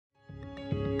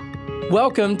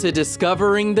Welcome to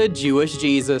Discovering the Jewish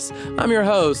Jesus. I'm your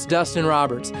host, Dustin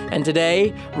Roberts, and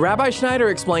today, Rabbi Schneider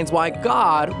explains why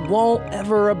God won't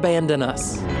ever abandon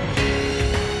us.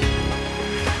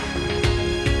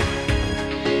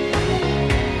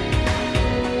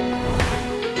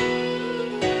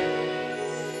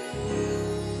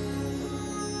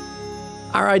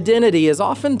 Our identity is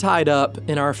often tied up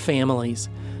in our families,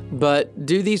 but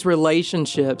do these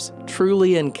relationships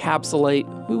truly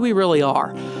encapsulate who we really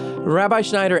are? Rabbi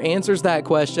Schneider answers that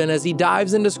question as he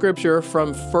dives into Scripture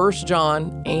from 1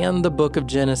 John and the book of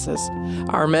Genesis.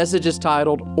 Our message is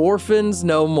titled, Orphans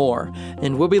No More,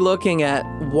 and we'll be looking at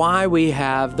why we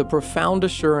have the profound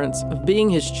assurance of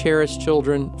being His cherished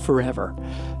children forever.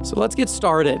 So let's get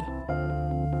started.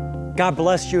 God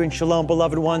bless you and shalom,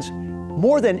 beloved ones.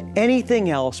 More than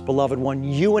anything else, beloved one,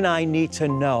 you and I need to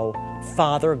know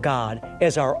Father God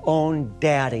as our own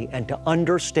daddy and to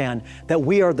understand that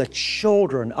we are the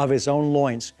children of His own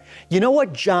loins. You know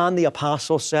what John the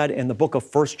Apostle said in the book of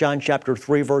 1 John chapter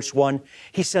 3, verse 1?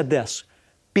 He said this,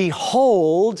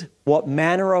 "Behold, what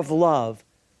manner of love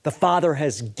the Father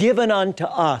has given unto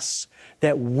us,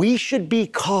 that we should be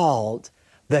called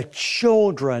the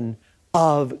children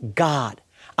of God."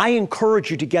 I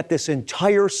encourage you to get this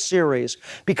entire series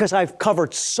because I've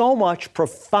covered so much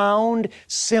profound,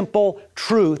 simple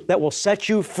truth that will set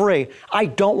you free. I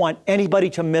don't want anybody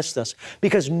to miss this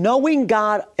because knowing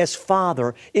God as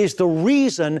Father is the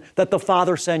reason that the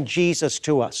Father sent Jesus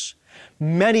to us.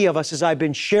 Many of us, as I've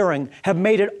been sharing, have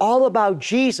made it all about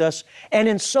Jesus, and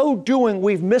in so doing,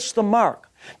 we've missed the mark.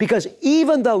 Because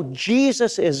even though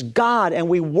Jesus is God and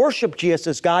we worship Jesus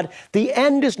as God, the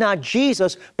end is not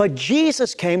Jesus, but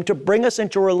Jesus came to bring us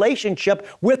into relationship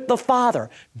with the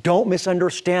Father. Don't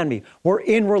misunderstand me. We're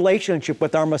in relationship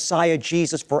with our Messiah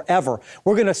Jesus forever.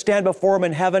 We're going to stand before Him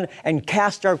in heaven and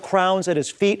cast our crowns at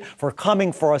His feet for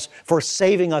coming for us, for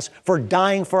saving us, for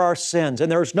dying for our sins.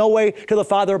 And there's no way to the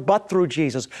Father but through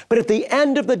Jesus. But at the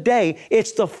end of the day,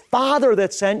 it's the Father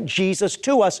that sent Jesus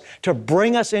to us to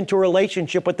bring us into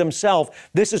relationship with Himself.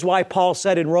 This is why Paul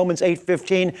said in Romans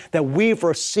 8:15 that we've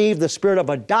received the spirit of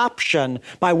adoption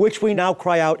by which we now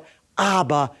cry out,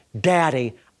 Abba,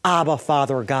 Daddy, Abba,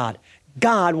 Father God.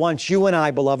 God wants you and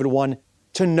I, beloved one,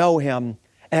 to know Him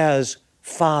as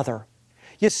Father.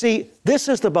 You see, this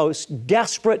is the most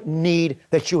desperate need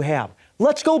that you have.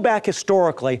 Let's go back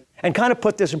historically and kind of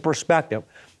put this in perspective.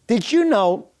 Did you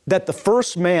know that the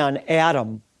first man,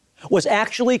 Adam, was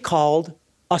actually called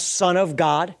a son of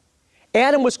God?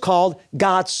 Adam was called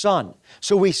God's son.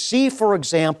 So we see, for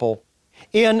example,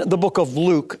 in the book of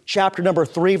Luke, chapter number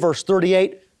 3, verse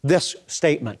 38, this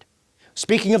statement.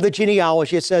 Speaking of the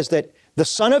genealogy, it says that the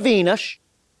son of Enosh,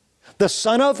 the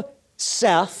son of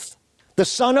Seth, the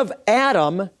son of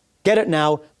Adam, get it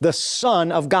now, the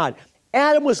son of God.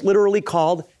 Adam was literally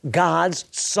called God's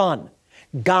son.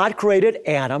 God created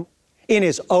Adam in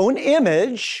His own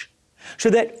image,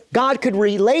 so that God could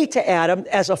relate to Adam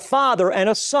as a father and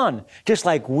a son. Just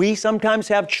like we sometimes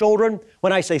have children.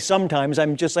 When I say sometimes,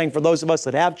 I'm just saying for those of us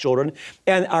that have children,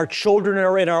 and our children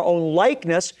are in our own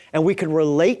likeness, and we can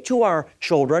relate to our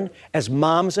children as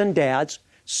moms and dads,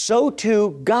 so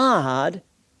too God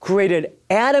created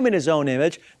Adam in His own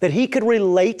image that He could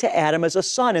relate to Adam as a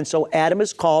son. And so Adam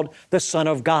is called the Son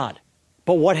of God.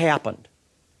 But what happened?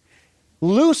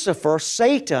 Lucifer,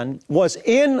 Satan, was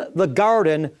in the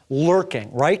garden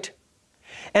lurking, right?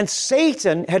 And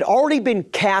Satan had already been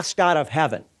cast out of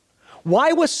heaven.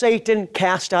 Why was Satan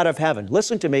cast out of heaven?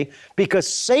 Listen to me,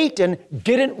 because Satan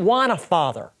didn't want a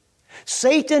father.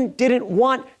 Satan didn't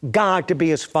want God to be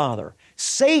his father.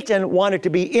 Satan wanted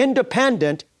to be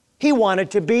independent. He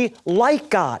wanted to be like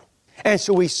God. And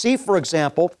so we see, for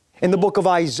example, in the book of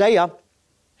Isaiah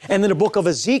and in the book of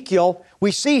Ezekiel,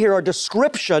 we see here a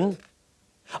description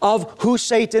of who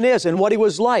Satan is and what he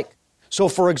was like. So,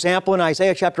 for example, in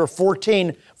Isaiah chapter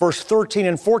 14, verse 13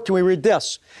 and 14, we read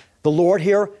this. The Lord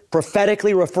here,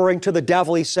 prophetically referring to the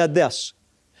devil, He said this,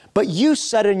 "But you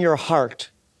said in your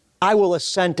heart, I will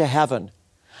ascend to heaven.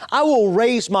 I will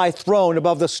raise my throne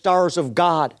above the stars of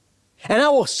God, and I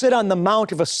will sit on the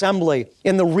mount of assembly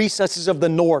in the recesses of the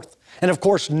north." And of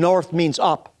course, north means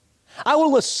up. "I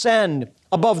will ascend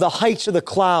above the heights of the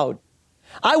cloud.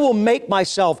 I will make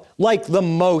myself like the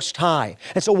Most High."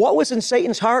 And so what was in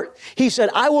Satan's heart? He said,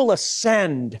 I will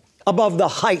ascend above the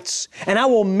heights and I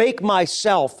will make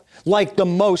myself like the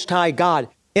Most High God.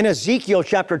 In Ezekiel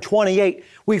chapter 28,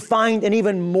 we find an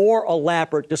even more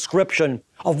elaborate description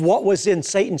of what was in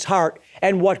Satan's heart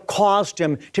and what caused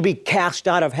him to be cast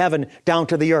out of heaven down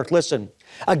to the earth. Listen,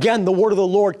 again, the word of the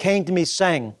Lord came to me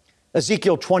saying,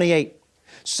 Ezekiel 28,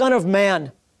 "Son of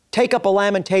man, take up a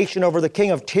lamentation over the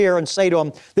king of Tyre and say to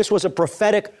him, this was a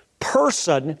prophetic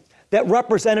person that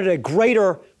represented a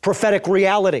greater prophetic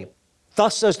reality.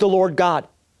 Thus says the Lord God,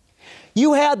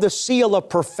 you had the seal of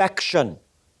perfection,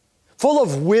 full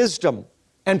of wisdom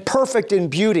and perfect in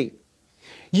beauty.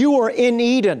 You were in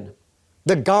Eden,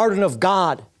 the garden of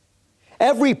God.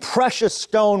 Every precious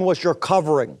stone was your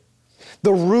covering,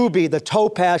 the ruby, the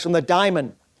topaz, and the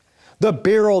diamond, the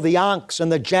beryl, the onyx,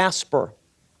 and the jasper,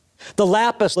 the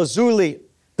lapis lazuli,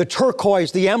 the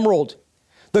turquoise, the emerald,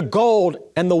 the gold,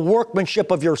 and the workmanship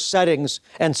of your settings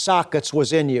and sockets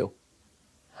was in you.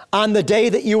 On the day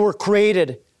that you were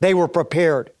created, they were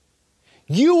prepared.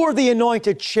 You were the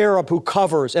anointed cherub who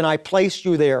covers, and I placed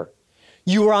you there.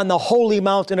 You were on the holy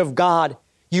mountain of God.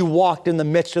 You walked in the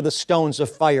midst of the stones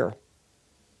of fire.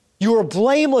 You were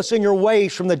blameless in your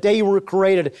ways from the day you were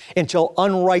created until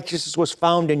unrighteousness was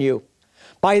found in you.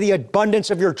 By the abundance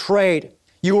of your trade,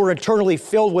 you were eternally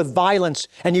filled with violence,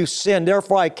 and you sinned.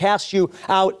 Therefore, I cast you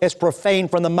out as profane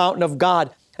from the mountain of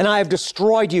God, and I have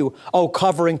destroyed you, O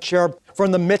covering cherub,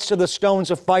 from the midst of the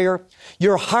stones of fire.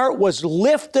 Your heart was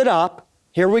lifted up.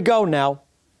 Here we go now.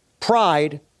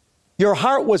 Pride. Your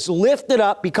heart was lifted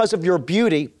up because of your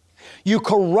beauty. You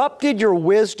corrupted your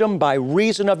wisdom by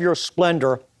reason of your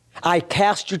splendor. I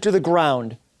cast you to the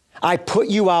ground. I put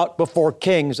you out before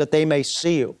kings that they may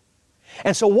see you.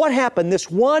 And so what happened? This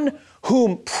one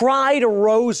whom pride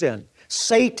arose in,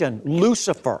 Satan,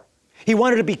 Lucifer, he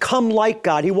wanted to become like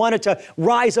God. He wanted to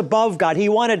rise above God. He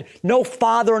wanted no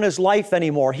father in his life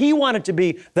anymore. He wanted to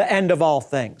be the end of all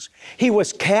things. He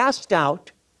was cast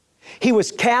out. He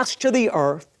was cast to the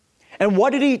earth. And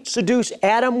what did he seduce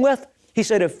Adam with? He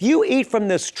said, if you eat from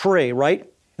this tree, right,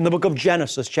 in the book of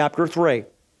Genesis, chapter 3,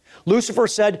 Lucifer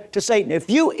said to Satan, if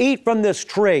you eat from this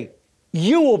tree,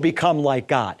 you will become like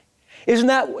God. Isn't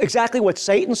that exactly what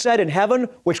Satan said in heaven,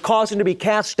 which caused him to be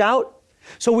cast out?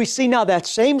 So we see now that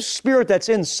same spirit that's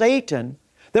in Satan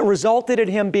that resulted in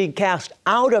him being cast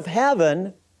out of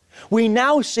heaven, we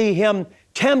now see him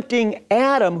tempting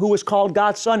Adam, who was called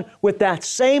God's son, with that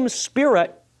same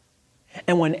spirit.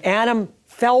 And when Adam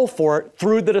fell for it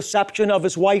through the deception of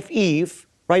his wife Eve,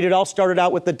 right? It all started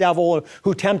out with the devil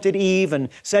who tempted Eve and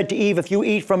said to Eve, if you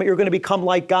eat from it, you're going to become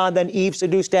like God. Then Eve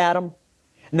seduced Adam.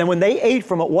 And then when they ate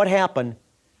from it, what happened?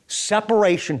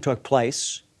 Separation took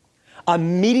place.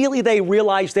 Immediately they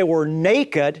realized they were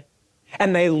naked,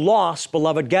 and they lost,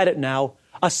 beloved, get it now,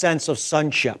 a sense of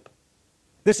sonship.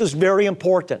 This is very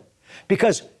important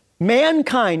because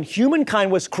mankind,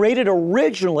 humankind, was created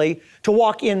originally to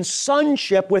walk in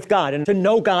sonship with God and to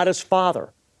know God as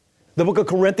Father. The book of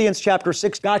Corinthians chapter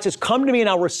 6, God says, come to me and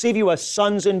I'll receive you as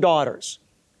sons and daughters.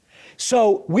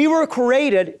 So we were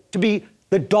created to be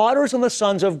the daughters and the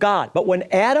sons of God. But when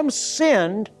Adam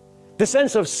sinned, the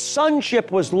sense of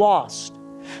sonship was lost.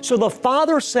 So the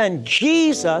Father sent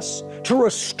Jesus to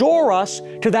restore us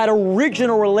to that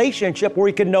original relationship where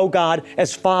we could know God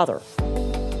as Father.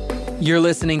 You're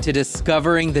listening to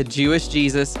Discovering the Jewish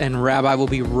Jesus, and Rabbi will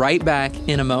be right back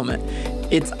in a moment.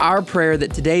 It's our prayer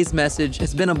that today's message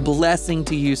has been a blessing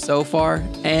to you so far,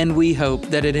 and we hope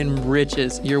that it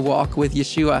enriches your walk with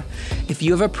Yeshua. If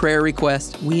you have a prayer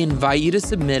request, we invite you to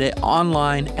submit it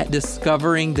online at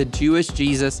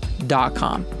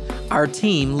discoveringthejewishjesus.com. Our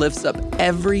team lifts up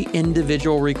every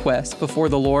individual request before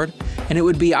the Lord, and it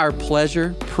would be our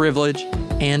pleasure, privilege,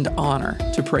 and honor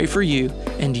to pray for you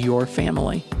and your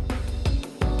family.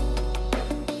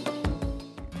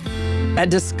 At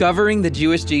Discovering the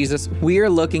Jewish Jesus, we are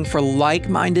looking for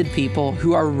like-minded people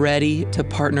who are ready to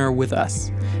partner with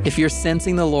us. If you're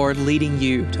sensing the Lord leading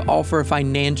you to offer a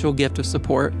financial gift of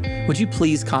support, would you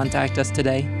please contact us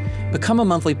today? Become a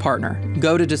monthly partner.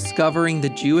 Go to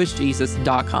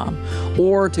discoveringthejewishjesus.com.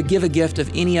 Or to give a gift of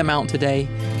any amount today,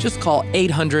 just call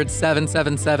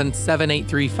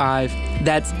 800-777-7835.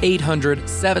 That's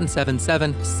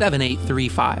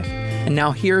 800-777-7835. And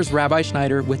now here's Rabbi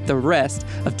Schneider with the rest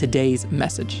of today's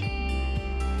message.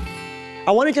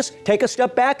 I want to just take a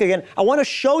step back again. I want to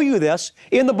show you this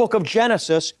in the book of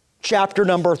Genesis, chapter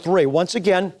number 3. Once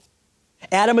again,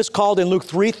 Adam is called in Luke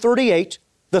 3:38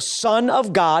 the Son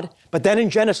of God. But then in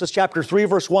Genesis chapter 3,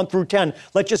 verse 1 through 10,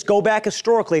 let's just go back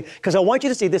historically, because I want you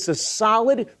to see this is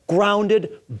solid,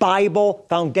 grounded, Bible,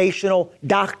 foundational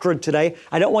doctrine today.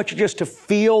 I don't want you just to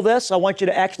feel this. I want you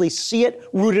to actually see it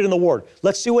rooted in the Word.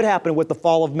 Let's see what happened with the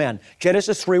fall of man.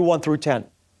 Genesis 3, 1 through 10.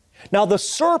 Now the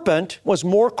serpent was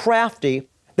more crafty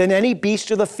than any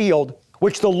beast of the field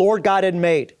which the Lord God had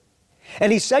made.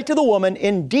 And he said to the woman,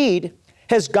 indeed,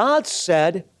 has God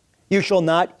said, you shall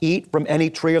not eat from any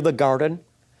tree of the garden?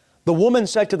 The woman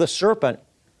said to the serpent,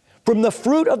 from the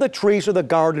fruit of the trees of the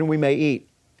garden we may eat.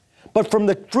 But from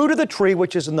the fruit of the tree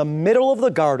which is in the middle of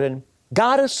the garden,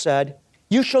 God has said,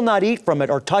 you shall not eat from it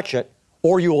or touch it,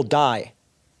 or you will die.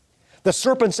 The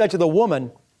serpent said to the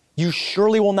woman, you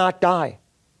surely will not die.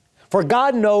 For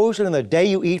God knows that in the day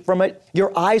you eat from it,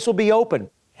 your eyes will be open,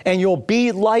 and you'll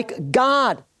be like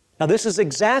God. Now this is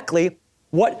exactly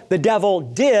what the devil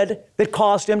did that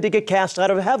caused him to get cast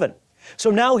out of heaven.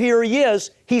 So now here he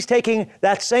is, he's taking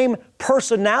that same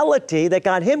personality that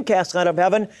got him cast out of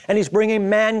heaven, and he's bringing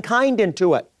mankind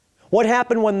into it. What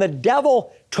happened when the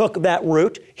devil took that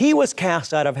root? He was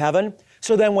cast out of heaven.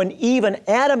 So then when Eve and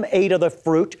Adam ate of the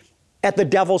fruit at the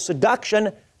devil's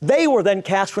seduction, they were then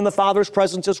cast from the Father's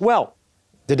presence as well.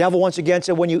 The devil once again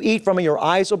said, when you eat from it, your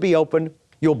eyes will be open,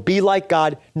 you'll be like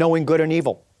God, knowing good and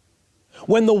evil.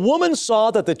 When the woman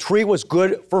saw that the tree was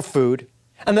good for food,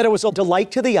 and that it was a delight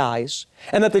to the eyes,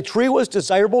 and that the tree was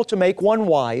desirable to make one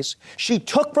wise, she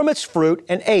took from its fruit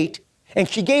and ate, and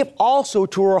she gave also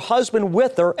to her husband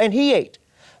with her, and he ate.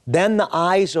 Then the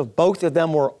eyes of both of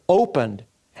them were opened,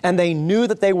 and they knew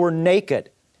that they were naked.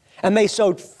 And they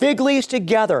sewed fig leaves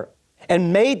together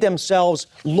and made themselves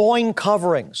loin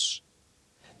coverings.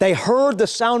 They heard the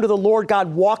sound of the Lord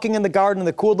God walking in the garden in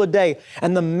the cool of the day,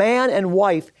 and the man and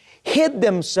wife hid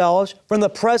themselves from the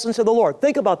presence of the Lord.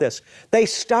 Think about this. They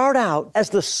start out as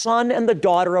the son and the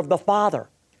daughter of the Father.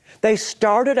 They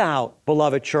started out,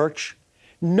 beloved church,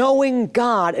 knowing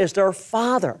God as their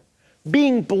Father,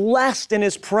 being blessed in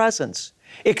His presence,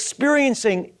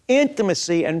 experiencing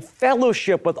intimacy and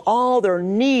fellowship with all their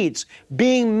needs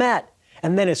being met.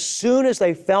 And then as soon as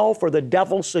they fell for the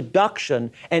devil's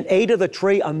seduction and ate of the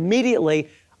tree, immediately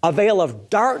a veil of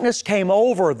darkness came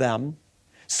over them,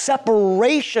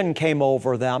 separation came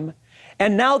over them,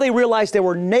 and now they realized they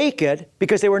were naked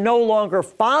because they were no longer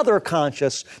Father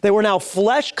conscious. They were now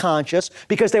flesh conscious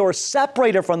because they were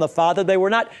separated from the Father. They were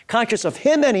not conscious of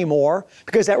Him anymore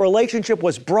because that relationship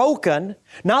was broken.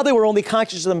 Now they were only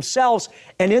conscious of themselves,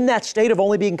 and in that state of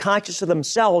only being conscious of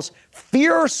themselves,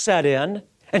 fear set in,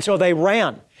 and so they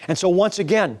ran. And so once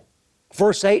again,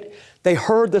 verse 8, they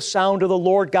heard the sound of the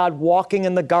Lord God walking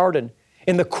in the garden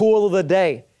in the cool of the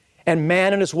day. And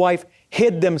man and his wife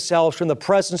hid themselves from the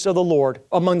presence of the Lord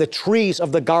among the trees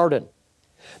of the garden.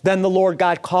 Then the Lord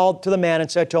God called to the man and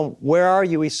said to him, where are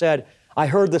you? He said, I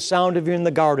heard the sound of you in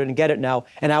the garden, and get it now,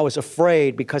 and I was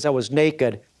afraid because I was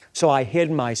naked, so I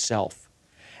hid myself.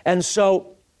 And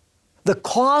so the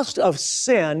cost of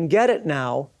sin, get it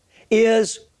now,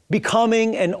 is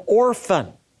becoming an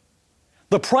orphan.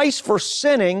 The price for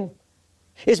sinning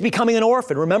is becoming an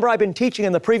orphan. Remember, I've been teaching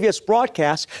in the previous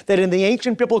broadcast that in the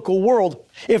ancient biblical world,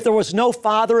 if there was no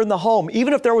father in the home,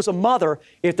 even if there was a mother,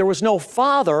 if there was no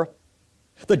father,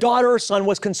 the daughter or son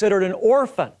was considered an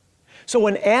orphan. So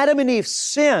when Adam and Eve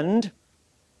sinned,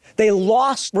 they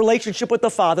lost relationship with the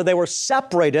Father. They were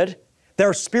separated.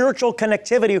 Their spiritual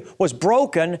connectivity was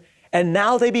broken, and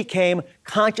now they became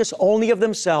conscious only of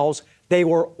themselves. They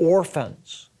were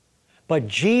orphans. But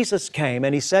Jesus came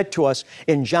and He said to us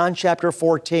in John chapter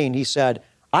 14, He said,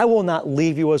 I will not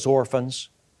leave you as orphans,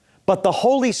 but the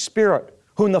Holy Spirit,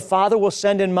 whom the Father will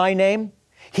send in my name,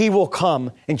 He will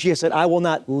come. And Jesus said, I will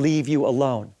not leave you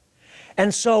alone.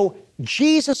 And so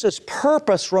Jesus'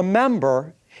 purpose,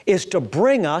 remember, is to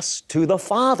bring us to the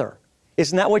Father.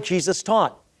 Isn't that what Jesus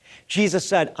taught? Jesus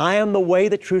said, I am the way,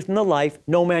 the truth, and the life.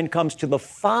 No man comes to the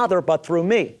Father but through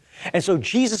me. And so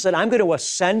Jesus said, I'm going to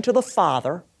ascend to the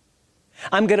Father.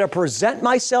 I'm going to present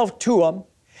myself to Him.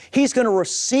 He's going to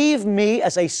receive me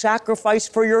as a sacrifice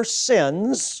for your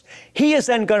sins. He is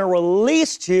then going to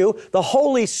release to you the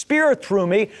Holy Spirit through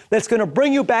me that's going to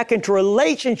bring you back into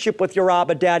relationship with your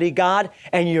Abba Daddy God,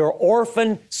 and your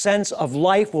orphan sense of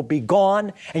life will be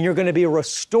gone, and you're going to be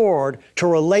restored to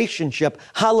relationship,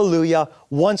 hallelujah,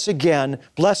 once again,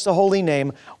 bless the holy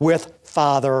name, with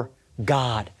Father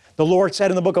God. The Lord said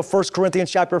in the book of 1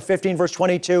 Corinthians chapter 15, verse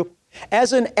 22,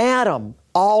 as in Adam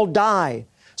all die,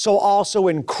 so also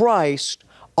in Christ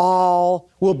all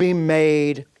will be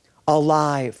made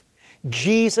alive.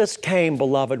 Jesus came,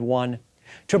 beloved one,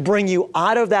 to bring you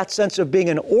out of that sense of being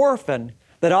an orphan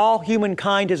that all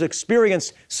humankind has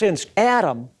experienced since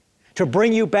Adam, to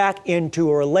bring you back into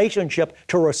a relationship,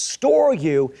 to restore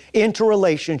you into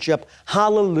relationship,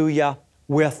 hallelujah,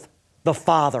 with the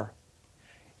Father.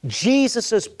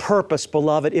 Jesus' purpose,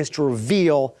 beloved, is to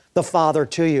reveal the Father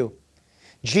to you.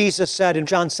 Jesus said in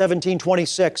John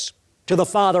 17:26 to the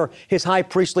Father, His high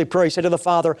priestly prayer, He said to the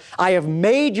Father, I have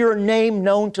made your name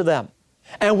known to them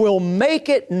and will make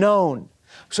it known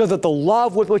so that the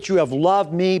love with which you have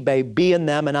loved me may be in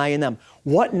them and I in them.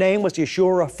 What name was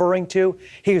Yeshua referring to?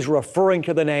 He was referring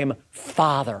to the name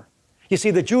Father. You see,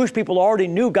 the Jewish people already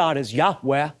knew God as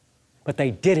Yahweh. but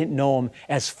they didn't know Him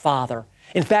as Father.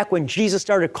 In fact, when Jesus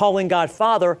started calling God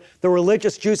Father, the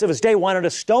religious Jews of His day wanted to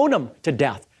stone Him to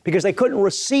death because they couldn't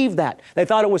receive that. They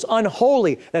thought it was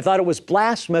unholy. They thought it was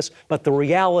blasphemous. But the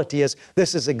reality is,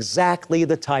 this is exactly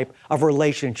the type of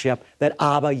relationship that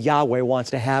Abba, Yahweh, wants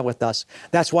to have with us.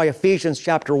 That's why Ephesians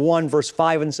chapter 1, verse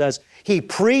 5 says, He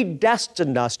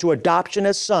predestined us to adoption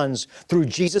as sons through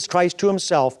Jesus Christ to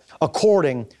Himself,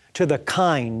 according to the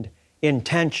kind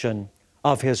intention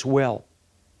of His will.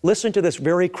 Listen to this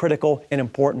very critical and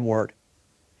important word.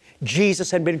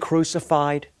 Jesus had been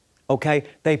crucified, okay?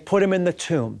 They put Him in the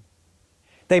tomb.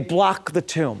 They blocked the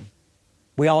tomb.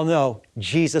 We all know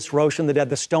Jesus rose from the dead,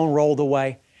 the stone rolled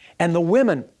away. And the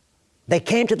women, they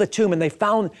came to the tomb and they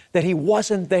found that He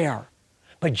wasn't there.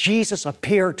 But Jesus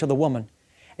appeared to the woman.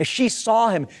 As she saw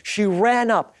Him, she ran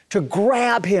up to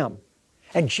grab Him.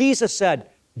 And Jesus said,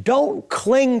 "Don't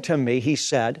cling to me," He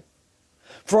said,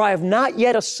 "for I have not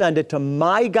yet ascended to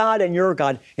my God and your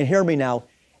God," and hear me now,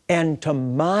 "and to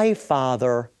my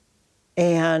Father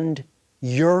and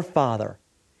your Father."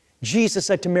 Jesus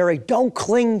said to Mary, "Don't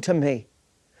cling to me,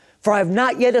 for I have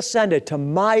not yet ascended to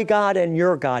my God and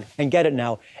your God," and get it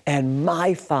now, "and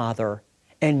my Father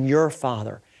and your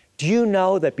Father." Do you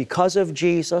know that because of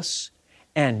Jesus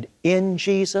and in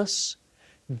Jesus,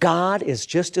 God is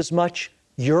just as much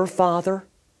your Father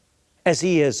as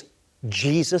He is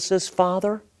Jesus'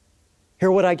 Father?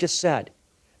 Hear what I just said.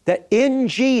 That in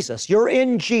Jesus, you're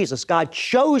in Jesus. God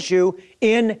chose you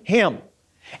in Him.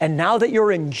 And now that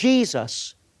you're in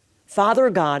Jesus, Father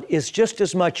God is just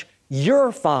as much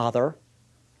your Father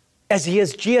as He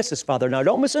is Jesus' Father. Now,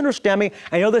 don't misunderstand me.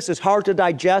 I know this is hard to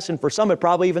digest, and for some it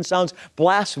probably even sounds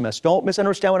blasphemous. Don't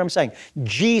misunderstand what I'm saying.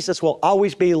 Jesus will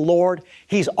always be Lord.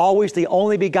 He's always the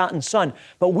only begotten Son.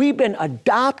 But we've been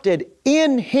adopted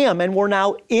in Him, and we're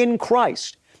now in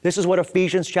Christ. This is what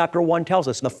Ephesians chapter 1 tells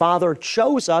us. The Father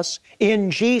chose us in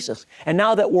Jesus. And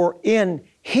now that we're in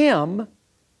Him,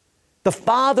 the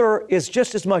Father is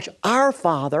just as much our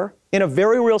Father, in a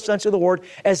very real sense of the word,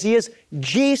 as He is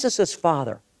Jesus'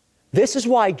 Father. This is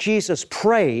why Jesus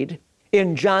prayed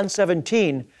in John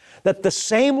 17 that the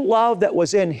same love that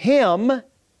was in Him,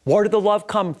 where did the love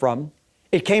come from?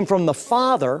 It came from the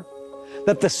Father.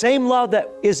 That the same love that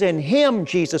is in Him,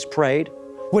 Jesus prayed,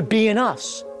 would be in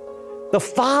us. The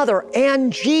Father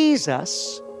and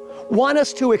Jesus want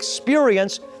us to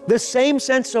experience the same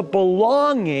sense of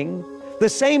belonging, the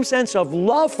same sense of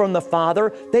love from the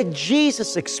Father that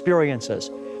Jesus experiences.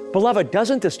 Beloved,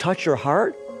 doesn't this touch your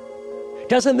heart?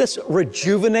 Doesn't this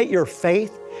rejuvenate your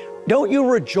faith? Don't you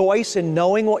rejoice in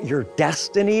knowing what your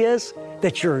destiny is?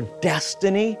 That your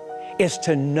destiny is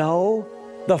to know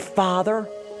the Father?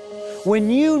 When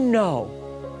you know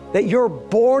that you're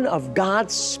born of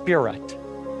God's Spirit,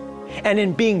 and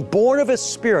in being born of His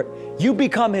Spirit, you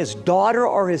become His daughter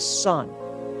or His son,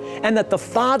 and that the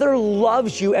Father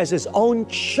loves you as His own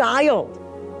child,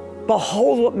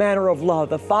 behold what manner of love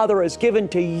the Father has given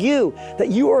to you, that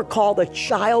you are called a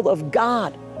child of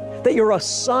God, that you're a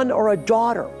son or a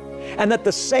daughter, and that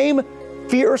the same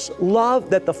fierce love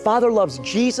that the Father loves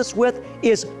Jesus with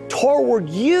is toward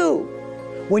you.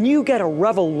 When you get a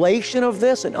revelation of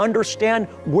this and understand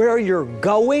where you're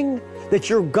going, that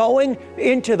you're going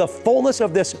into the fullness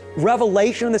of this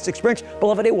revelation, this experience,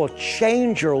 beloved, it will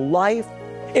change your life.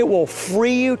 It will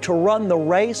free you to run the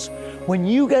race. When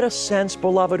you get a sense,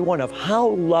 beloved one, of how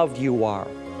loved you are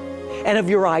and of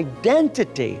your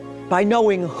identity by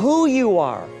knowing who you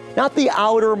are, not the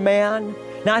outer man,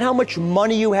 not how much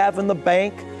money you have in the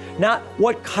bank, not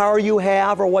what car you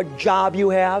have or what job you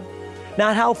have,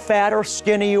 not how fat or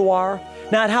skinny you are,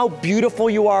 not how beautiful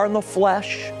you are in the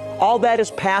flesh. All that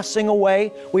is passing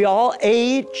away. We all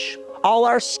age. All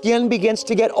our skin begins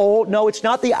to get old. No, it's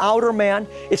not the outer man.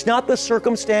 It's not the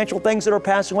circumstantial things that are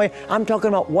passing away. I'm talking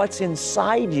about what's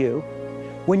inside you.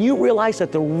 When you realize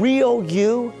that the real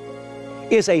you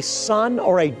is a son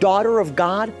or a daughter of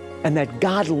God, and that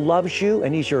God loves you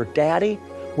and He's your daddy,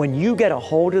 when you get a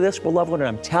hold of this, beloved, and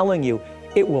I'm telling you,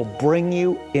 it will bring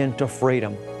you into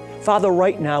freedom. Father,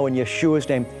 right now in Yeshua's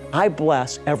name, I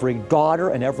bless every daughter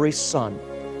and every son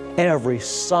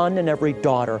and every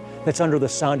daughter that's under the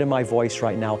sound of my voice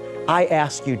right now. I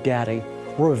ask you, Daddy,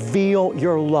 reveal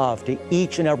your love to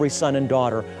each and every son and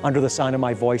daughter under the sound of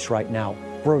my voice right now.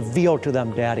 Reveal to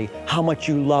them, Daddy, how much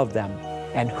you love them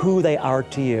and who they are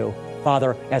to you,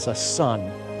 Father, as a son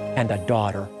and a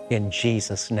daughter, in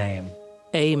Jesus' name.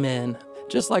 Amen.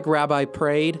 Just like Rabbi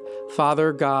prayed,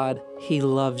 Father God, He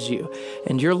loves you.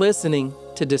 And you're listening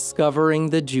to Discovering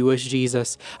the Jewish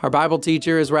Jesus. Our Bible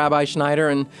teacher is Rabbi Schneider,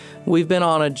 and we've been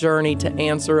on a journey to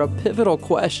answer a pivotal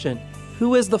question.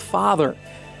 Who is the Father?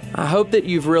 I hope that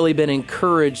you've really been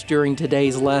encouraged during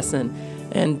today's lesson.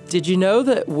 And did you know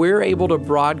that we're able to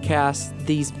broadcast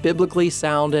these biblically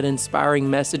sound and inspiring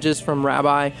messages from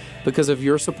Rabbi because of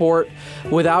your support?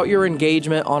 Without your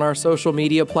engagement on our social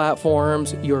media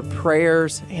platforms, your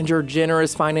prayers, and your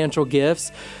generous financial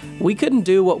gifts, we couldn't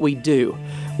do what we do.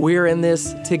 We're in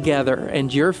this together,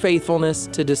 and your faithfulness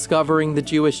to discovering the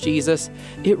Jewish Jesus,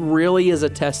 it really is a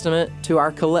testament to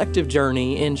our collective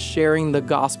journey in sharing the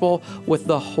gospel with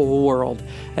the whole world.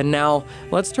 And now,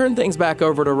 let's turn things back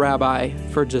over to Rabbi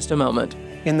for just a moment.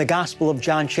 In the Gospel of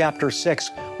John chapter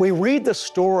 6, we read the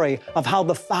story of how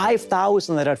the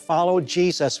 5,000 that had followed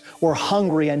Jesus were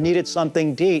hungry and needed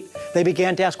something to eat. They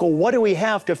began to ask, well, what do we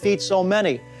have to feed so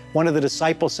many? One of the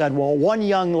disciples said, well, one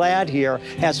young lad here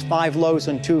has 5 loaves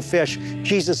and 2 fish.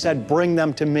 Jesus said, bring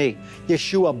them to me.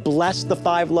 Yeshua blessed the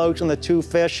 5 loaves and the 2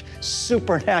 fish.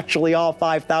 Supernaturally, all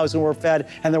 5,000 were fed,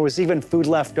 and there was even food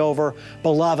left over.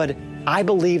 Beloved, I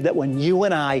believe that when you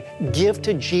and I give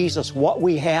to Jesus what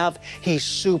we have, He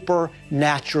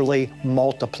supernaturally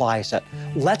multiplies it.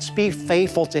 Let's be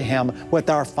faithful to Him with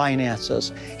our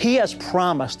finances. He has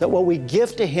promised that what we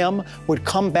give to Him would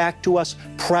come back to us,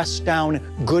 pressed down,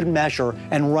 good measure,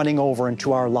 and running over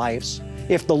into our lives.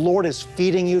 If the Lord is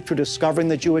feeding you through discovering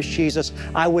the Jewish Jesus,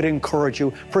 I would encourage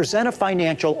you, present a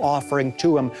financial offering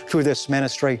to Him through this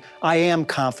ministry. I am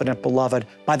confident, beloved,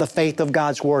 by the faith of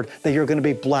God's Word, that you're going to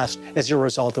be blessed as a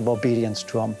result of obedience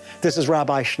to Him. This is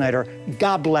Rabbi Schneider.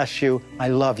 God bless you. I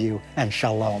love you, and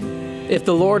shalom. If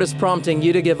the Lord is prompting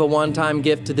you to give a one-time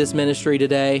gift to this ministry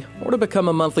today, or to become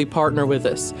a monthly partner with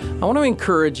us, I want to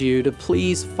encourage you to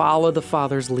please follow the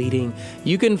Father's leading.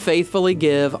 You can faithfully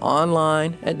give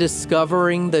online at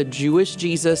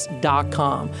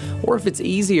discoveringthejewishjesus.com. Or if it's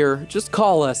easier, just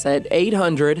call us at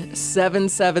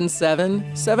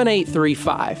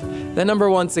 800-777-7835. The number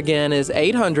once again is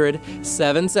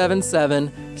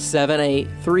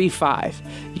 800-777-7835.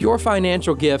 Your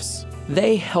financial gifts,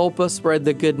 they help us spread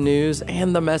the good news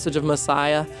and the message of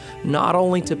Messiah, not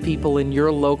only to people in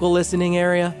your local listening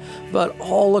area, but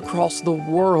all across the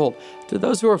world, to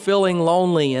those who are feeling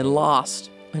lonely and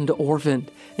lost and orphaned.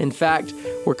 In fact,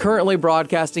 we're currently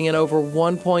broadcasting in over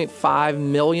 1.5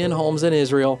 million homes in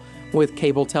Israel with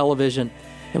cable television.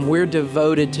 And we're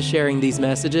devoted to sharing these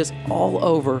messages all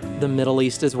over the Middle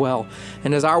East as well.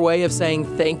 And as our way of saying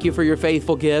thank you for your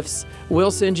faithful gifts,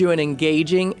 we'll send you an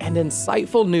engaging and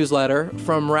insightful newsletter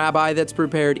from Rabbi that's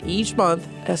prepared each month,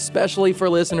 especially for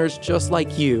listeners just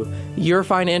like you. Your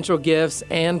financial gifts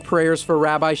and prayers for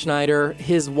Rabbi Schneider,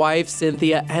 his wife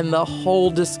Cynthia, and the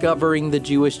whole Discovering the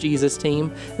Jewish Jesus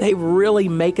team, they really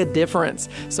make a difference.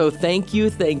 So thank you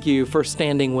for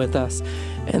standing with us.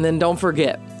 And then don't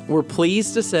forget, we're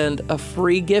pleased to send a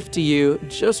free gift to you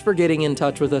just for getting in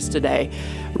touch with us today.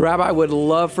 Rabbi would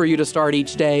love for you to start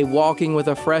each day walking with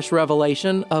a fresh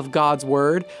revelation of God's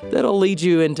Word that'll lead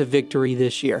you into victory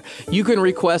this year. You can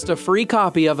request a free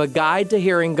copy of A Guide to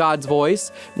Hearing God's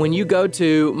Voice when you go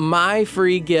to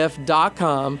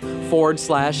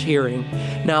myfreegift.com/hearing.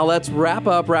 Now let's wrap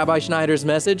up Rabbi Schneider's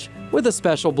message with a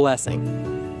special blessing.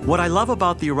 What I love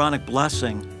about the Aaronic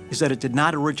blessing is that it did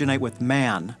not originate with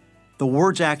man. The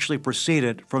words actually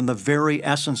proceeded from the very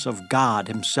essence of God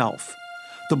Himself.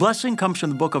 The blessing comes from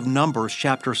the book of Numbers,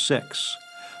 chapter 6.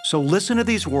 So listen to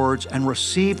these words and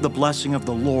receive the blessing of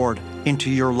the Lord into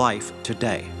your life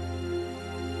today.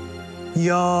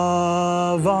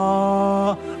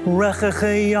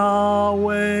 Yavarechecha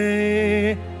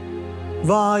Yahweh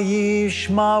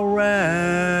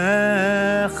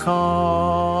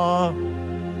vayishmarecha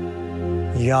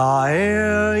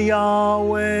Ya'er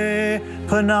Yahweh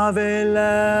panav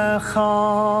elecha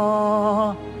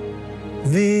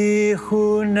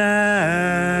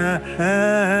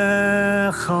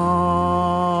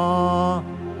v'chunecha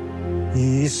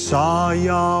Yisa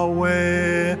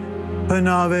Yahweh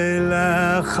panav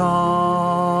elecha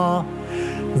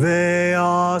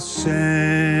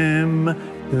ve'asem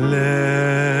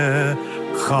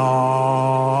lecha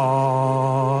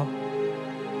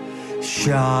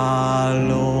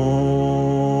Shalom.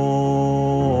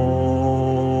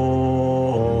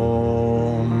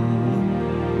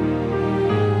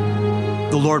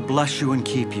 The Lord bless you and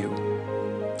keep you.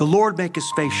 The Lord make His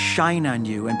face shine on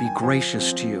you and be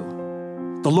gracious to you.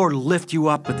 The Lord lift you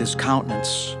up with His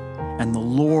countenance, and the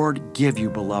Lord give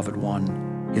you, beloved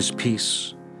one, His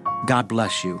peace. God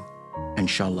bless you, and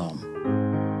shalom.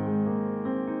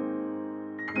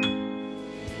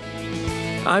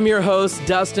 I'm your host,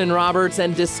 Dustin Roberts,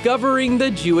 and Discovering the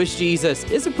Jewish Jesus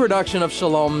is a production of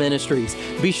Shalom Ministries.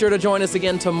 Be sure to join us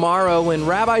again tomorrow when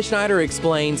Rabbi Schneider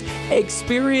explains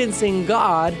experiencing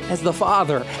God as the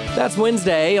Father. That's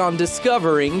Wednesday on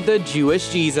Discovering the Jewish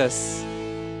Jesus.